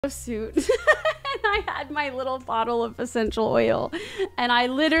suit and I had my little bottle of essential oil and I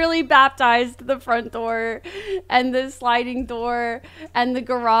literally baptized the front door and the sliding door and the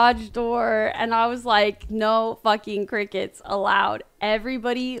garage door, and I was like, no fucking crickets allowed.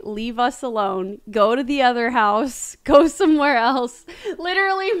 Everybody leave us alone. Go to the other house. Go somewhere else.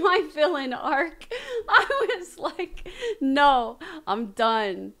 Literally my villain arc. I was like, no, I'm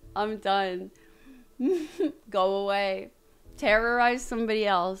done. I'm done. Go away. Terrorize somebody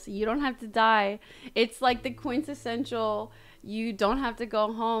else. You don't have to die. It's like the quintessential, you don't have to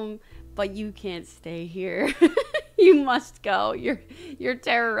go home, but you can't stay here. You must go. You're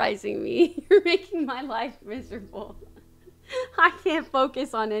terrorizing me. You're making my life miserable. I can't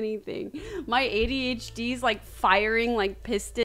focus on anything. My ADHD's like firing like pistons.